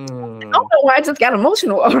 I don't know why I just got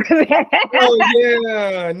emotional over that. Oh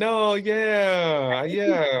yeah, no, yeah.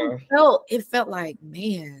 It felt like,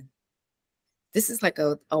 man, this is like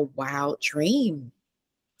a wild dream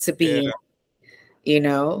to be in,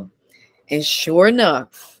 And sure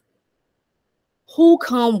enough, who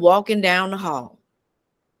come walking down the hall?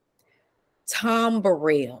 Tom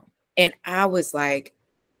Burrell. And I was like,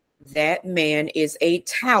 that man is a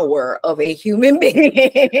tower of a human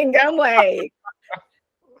being. I'm like,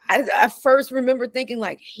 I first remember thinking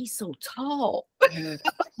like, he's so tall.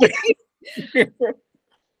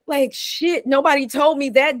 Like, shit, nobody told me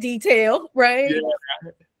that detail, right?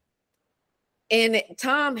 Yeah. And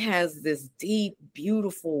Tom has this deep,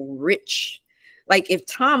 beautiful, rich, like if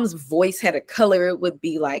Tom's voice had a color, it would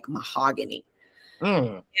be like mahogany.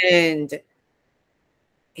 And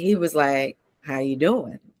he was like, how you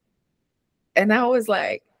doing? And I was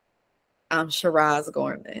like, I'm Cheeraz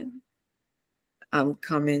Gormon. I'm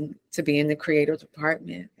coming to be in the creative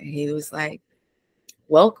department. And he was like,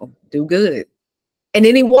 welcome, do good. And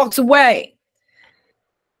then he walks away.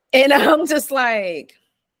 And I'm just like,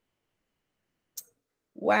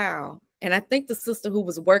 wow. And I think the sister who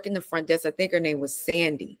was working the front desk, I think her name was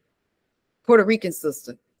Sandy, Puerto Rican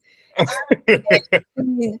sister.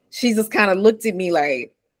 She just kind of looked at me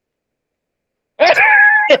like,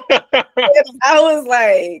 I was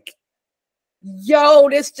like, yo,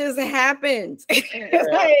 this just happened.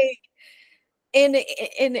 Like,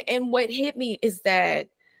 and what hit me is that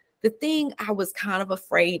the thing I was kind of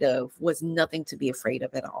afraid of was nothing to be afraid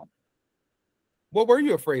of at all. What were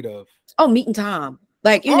you afraid of? Oh, meeting Tom.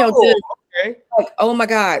 Like, you know, okay. Like, oh my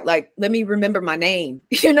God, like, let me remember my name,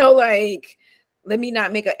 you know, like, let me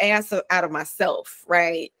not make an ass out of myself,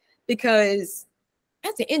 right? Because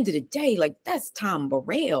at the end of the day, like, that's Tom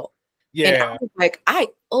Burrell. Yeah. And I was like, I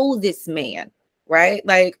owe this man, right?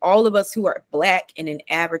 Like, all of us who are Black and in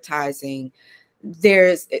advertising,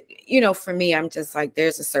 there's, you know, for me, I'm just like,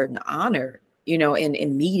 there's a certain honor, you know,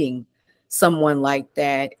 in meeting someone like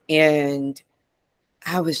that. And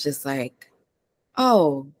I was just like,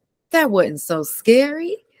 oh, that wasn't so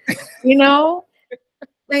scary, you know,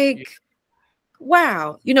 like,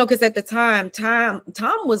 wow, you know, because at the time, Tom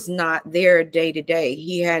was not there day to day.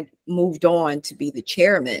 He had moved on to be the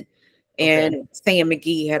chairman, and Sam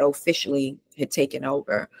McGee had officially taken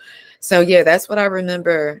over. So yeah, that's what I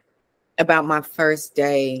remember about my first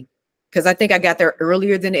day, because I think I got there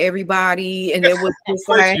earlier than everybody, and it was just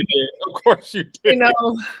like, of course you did, you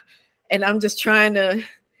know, and I'm just trying to,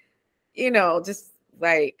 you know, just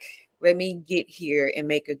like, let me get here and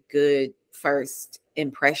make a good first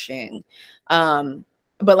impression. But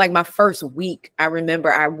like my first week, I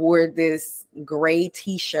remember I wore this gray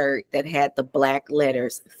t-shirt that had the black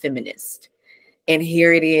letters feminist, and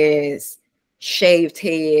here it is, shaved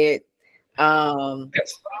head. I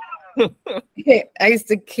used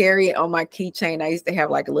to carry it on my keychain. I used to have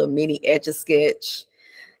like a little mini Etch-a-Sketch,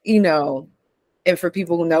 you know. And for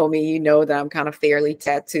people who know me, you know that I'm kind of fairly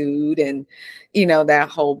tattooed and, you know, that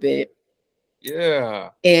whole bit. Yeah.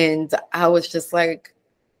 And I was just like,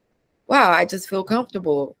 wow, I just feel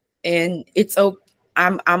comfortable. And it's okay.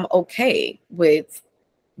 I'm okay with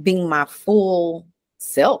being my full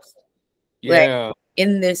self. Yeah. Like,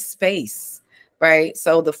 in this space. Right.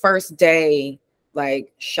 So the first day,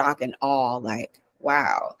 like, shock and awe, like,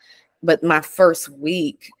 wow. But my first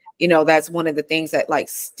week, you know, that's one of the things that like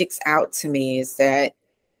sticks out to me, is that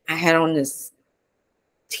I had on this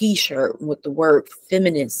t-shirt with the word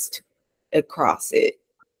feminist across it.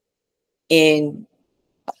 And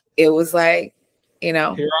it was like, you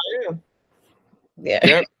know, here I am. Yeah.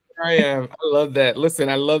 Yep, here I am. I love that. Listen,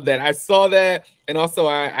 I love that. I saw that. And also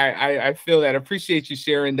I feel that. I appreciate you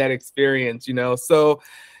sharing that experience, you know. So,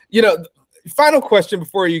 you know, final question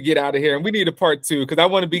before you get out of here. And we need a part 2, because I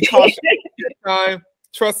want to be cautious this time.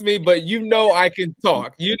 Trust me, but you know I can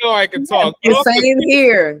talk. You know I can talk. Same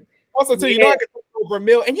here. Also, too, you know I can talk over a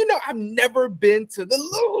meal. And you know, I've never been to the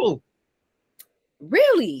Lou.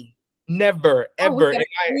 Really? Never, ever.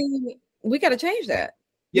 We got to change that.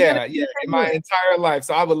 Yeah, in my entire life.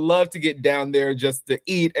 So I would love to get down there just to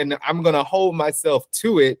eat, and I'm going to hold myself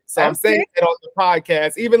to it. So I'm saying it on the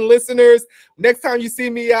podcast. Even listeners, next time you see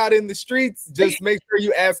me out in the streets, just make sure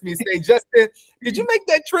you ask me, say, Justin, did you make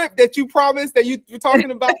that trip that you promised that you were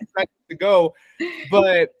talking about? I need to go.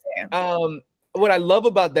 But what I love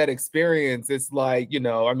about that experience is, like, you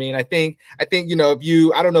know, I mean, I think, you know,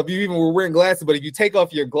 I don't know if you even were wearing glasses, but if you take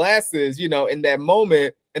off your glasses, you know, in that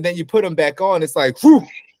moment, and then you put them back on, it's like, whew,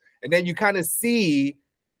 and then you kind of see,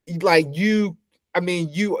 like,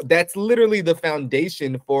 that's literally the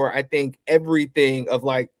foundation for, I think, everything of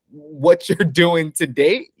like what you're doing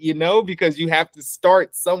today, you know, because you have to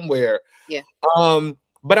start somewhere. Yeah.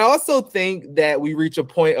 But I also think that we reach a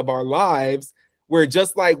point of our lives where,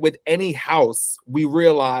 just like with any house, we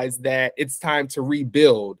realize that it's time to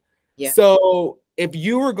rebuild. Yeah. So if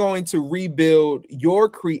you were going to rebuild your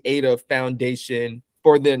creative foundation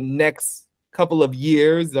for the next couple of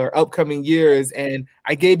years or upcoming years, and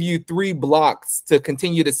I gave you 3 blocks to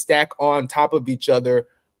continue to stack on top of each other,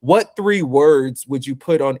 what 3 words would you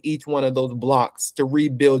put on each one of those blocks to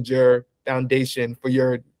rebuild your foundation for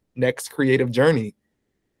your next creative journey?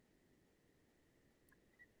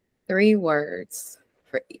 3 words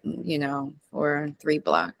for, for 3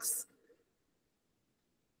 blocks.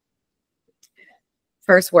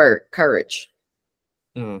 First word, courage.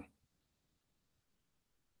 Mm.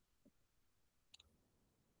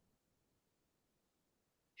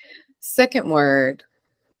 Second word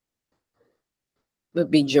would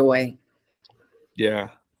be joy. Yeah.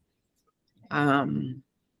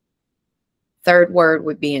 Third word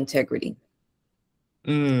would be integrity.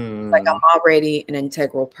 Like, I'm already an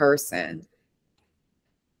integral person.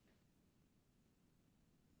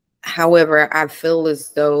 However, I feel as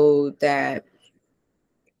though that,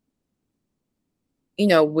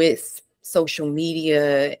 with social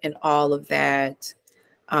media and all of that,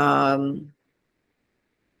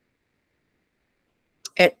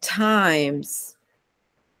 at times,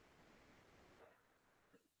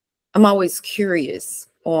 I'm always curious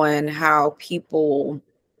on how people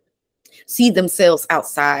see themselves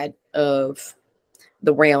outside of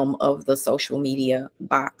the realm of the social media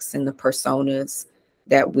box and the personas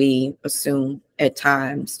that we assume at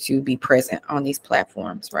times to be present on these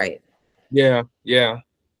platforms, right? Yeah, yeah.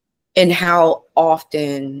 And how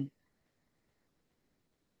often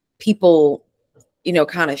people,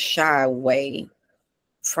 kind of shy away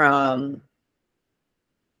from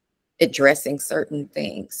addressing certain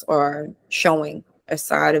things or showing a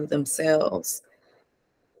side of themselves,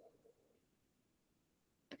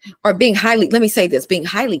 or being highly, let me say this, being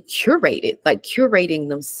highly curated, like curating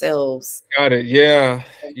themselves. Got it. Yeah,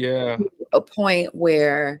 yeah. A point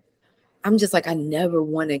where I'm just like, I never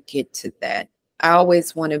want to get to that. I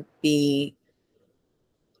always want to I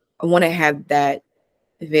want to have that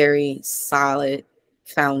very solid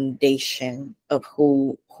foundation of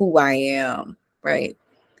who I am, right?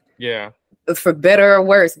 Yeah. For better or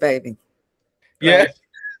worse, baby. Yeah.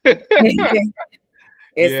 Right?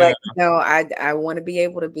 It's Yeah. like, I want to be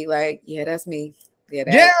able to be like, yeah, that's me. Yeah,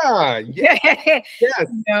 Yes.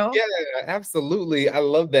 Yeah, absolutely. I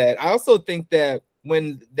love that. I also think that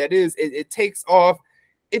when that is, it takes off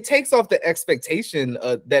the expectation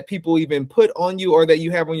that people even put on you or that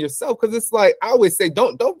you have on yourself. Because it's like, I always say,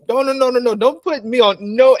 no, don't put me on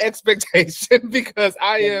no expectation, because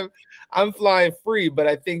I'm flying free. But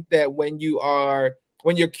I think that when you're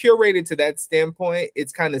curated to that standpoint,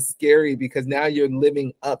 it's kind of scary, because now you're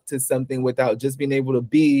living up to something without just being able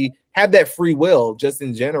to have that free will just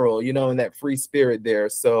in general, and that free spirit there.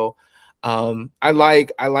 So I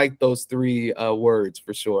like those 3 words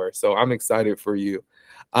for sure. So I'm excited for you.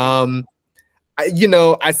 I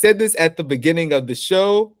said this at the beginning of the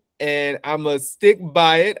show, and I'm gonna stick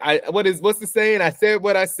by it. What's the saying? I said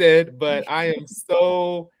what I said, but I am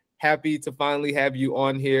so happy to finally have you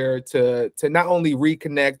on here to not only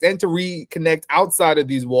reconnect outside of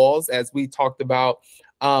these walls, as we talked about,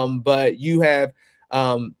 but you have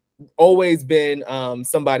always been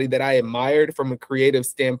somebody that I admired from a creative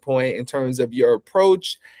standpoint in terms of your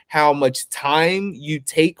approach, how much time you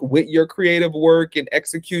take with your creative work and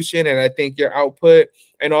execution, and I think your output,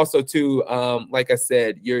 and also too, like I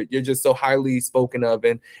said, you're just so highly spoken of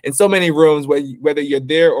in so many rooms, whether you're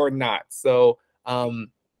there or not. So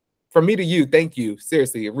from me to you, thank you.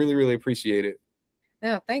 Seriously, I really, really appreciate it.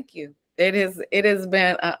 No, thank you. It has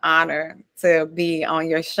been an honor to be on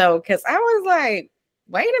your show, because I was like,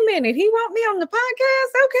 wait a minute, he want me on the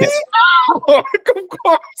podcast? Okay. Of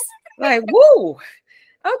course. Like, woo.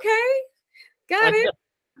 Okay. Got it.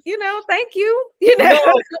 Thank you.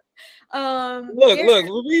 Look,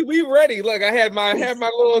 we ready. Look, I had my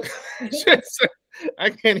little I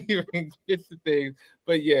can't even get the things,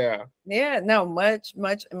 but yeah. Yeah, no, much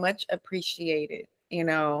appreciated, and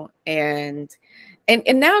now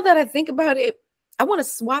that I think about it, I want to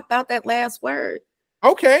swap out that last word.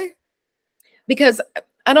 Okay. Because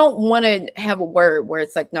I don't want to have a word where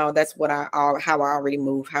it's like, no, that's how I already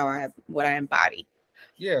move, what I embody.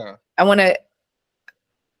 Yeah. I want to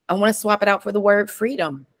swap it out for the word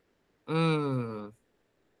freedom. Right.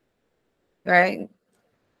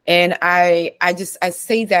 And I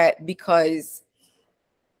say that because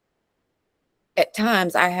at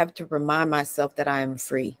times I have to remind myself that I am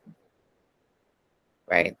free.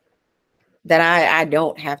 Right. That I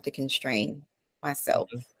don't have to constrain myself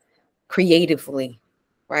creatively.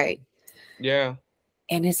 Right. Yeah.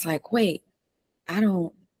 And it's like, wait, I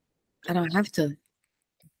don't have to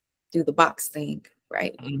do the box thing.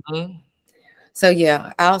 Right. So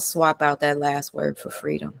yeah, I'll swap out that last word for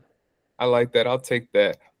freedom. I like that. I'll take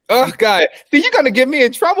that. Oh God! See, you're gonna get me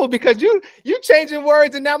in trouble because you changing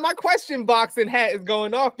words, and now my question box and hat is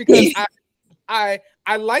going off because I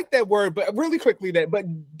like that word, but really quickly but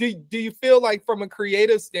do you feel like from a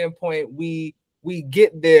creative standpoint we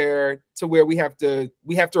get there to where we have to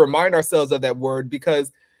remind ourselves of that word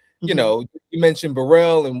because you know you mentioned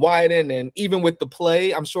Burrell and Wyden, and even with the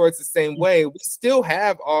play, I'm sure it's the same way. We still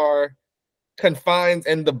have our confines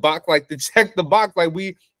and the box, like to check the box, like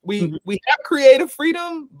we have creative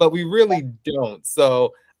freedom, but we really don't.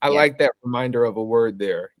 So I like that reminder of a word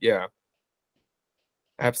there. Yeah,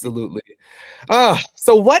 absolutely.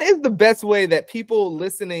 So what is the best way that people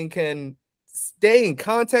listening can stay in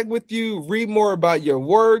contact with you, read more about your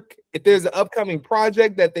work? If there's an upcoming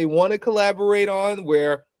project that they want to collaborate on,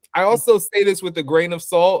 where I also say this with a grain of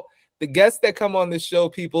salt, the guests that come on this show,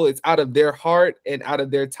 people, it's out of their heart and out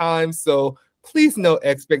of their time. So please no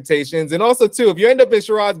expectations. And also too, if you end up in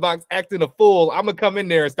Cheeraz box acting a fool, I'm gonna come in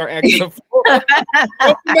there and start acting a fool.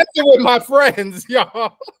 Don't be messing with my friends,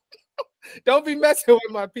 y'all. Don't be messing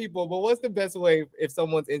with my people. But what's the best way if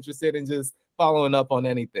someone's interested in just following up on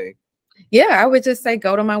anything? Yeah, I would just say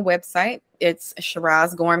go to my website. It's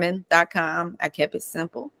CheerazGormon.com. I kept it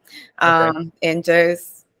simple. And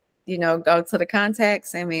just, go to the contact,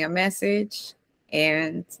 send me a message,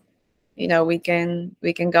 and we can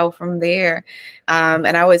go from there.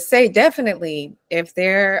 And I would say definitely if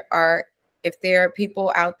there are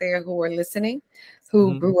people out there who are listening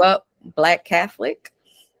who grew up Black Catholic,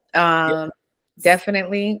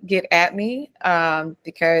 definitely get at me,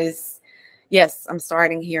 because yes, I'm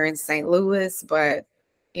starting here in St. Louis, but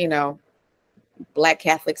Black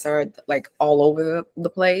Catholics are like all over the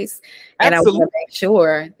place. And I want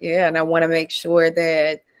to make sure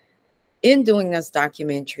that in doing this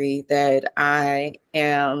documentary that I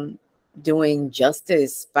am doing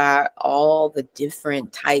justice by all the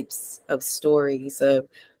different types of stories of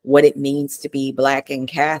what it means to be Black and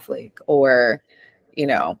Catholic, or,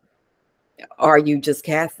 are you just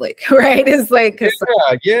Catholic, right? It's like,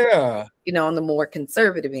 on the more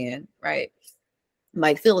conservative end, right,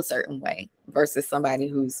 might feel a certain way versus somebody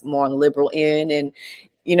who's more on the liberal end. And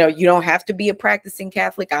you don't have to be a practicing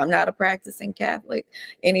Catholic. I'm not a practicing Catholic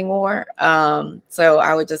anymore. So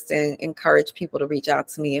I would just encourage people to reach out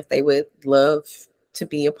to me if they would love to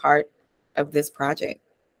be a part of this project.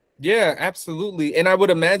 Yeah, absolutely. And I would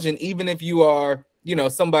imagine even if you are,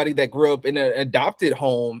 somebody that grew up in an adopted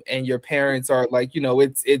home and your parents are like,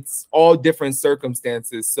 it's all different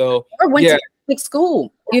circumstances. So or went to Catholic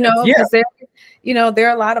school, because there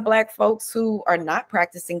are a lot of Black folks who are not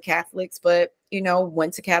practicing Catholics, but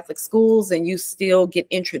went to Catholic schools, and you still get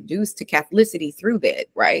introduced to Catholicity through that,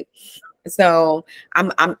 right? So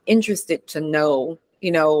I'm interested to know,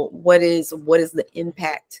 what is the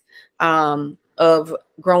impact of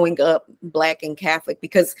growing up Black and Catholic,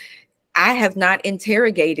 because I have not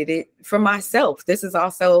interrogated it for myself. This is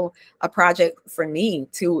also a project for me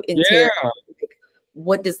to interrogate.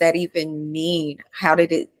 What does that even mean? How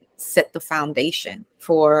did it set the foundation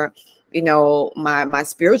for my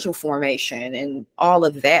spiritual formation and all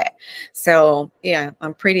of that? So yeah,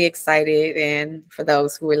 I'm pretty excited. And for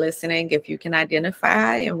those who are listening, if you can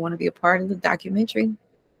identify and want to be a part of the documentary,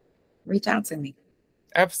 reach out to me.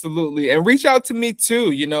 Absolutely. And reach out to me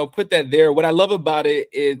too, put that there. What I love about it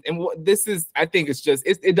is, and what this is, I think it's just,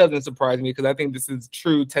 it doesn't surprise me, because I think this is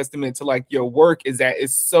true testament to like your work, is that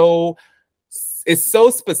it's so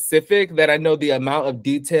specific that I know the amount of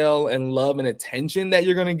detail and love and attention that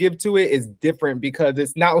you're going to give to it is different, because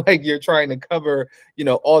it's not like you're trying to cover,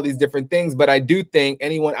 all these different things. But I do think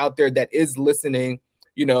anyone out there that is listening,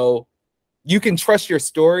 you can trust your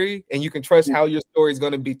story, and you can trust how your story is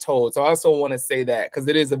going to be told. So I also want to say that, because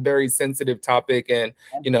it is a very sensitive topic, and,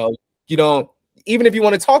 you don't, even if you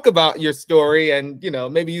want to talk about your story and,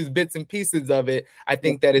 maybe use bits and pieces of it, I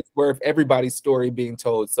think that it's worth everybody's story being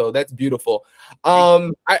told. So that's beautiful. I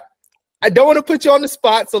don't want to put you on the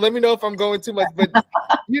spot, so let me know if I'm going too much, but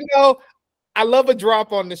I love a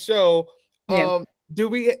drop on the show. Do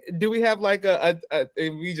we have like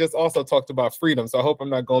we just also talked about freedom, so I hope I'm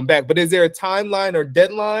not going back, but is there a timeline or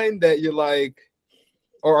deadline that you're like,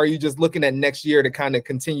 or are you just looking at next year to kind of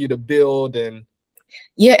continue to build? And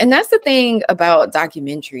yeah, and that's the thing about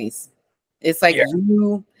documentaries. It's like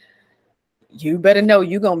you better know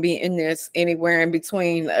you're gonna be in this anywhere in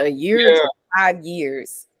between a year to 5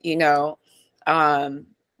 years,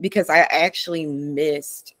 because I actually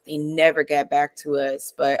missed, they never got back to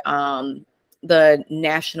us, but the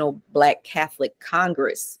National Black Catholic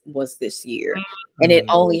Congress was this year, and it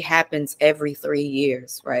only happens every 3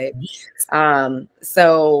 years, right?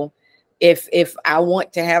 So if I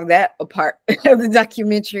want to have that a part of the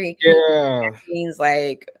documentary, yeah, it means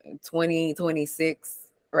like 2026,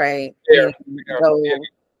 right? yeah. Go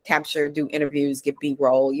capture, do interviews, get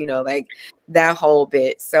B-roll, like that whole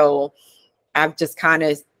bit. So I've just kind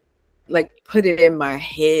of like put it in my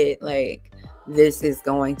head, like this is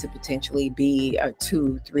going to potentially be a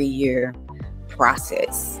 2-3 year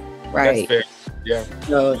process, right? That's fair. Yeah.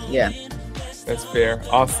 So yeah. That's fair.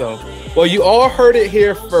 Awesome. Well, you all heard it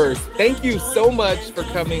here first. Thank you so much for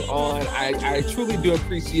coming on. I truly do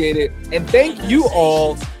appreciate it. And thank you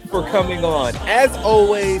all for coming on. As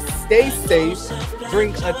always, stay safe,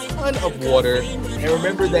 drink a ton of water, and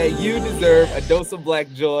remember that you deserve a dose of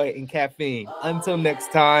Black joy and caffeine. Until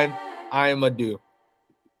next time, I am Adu.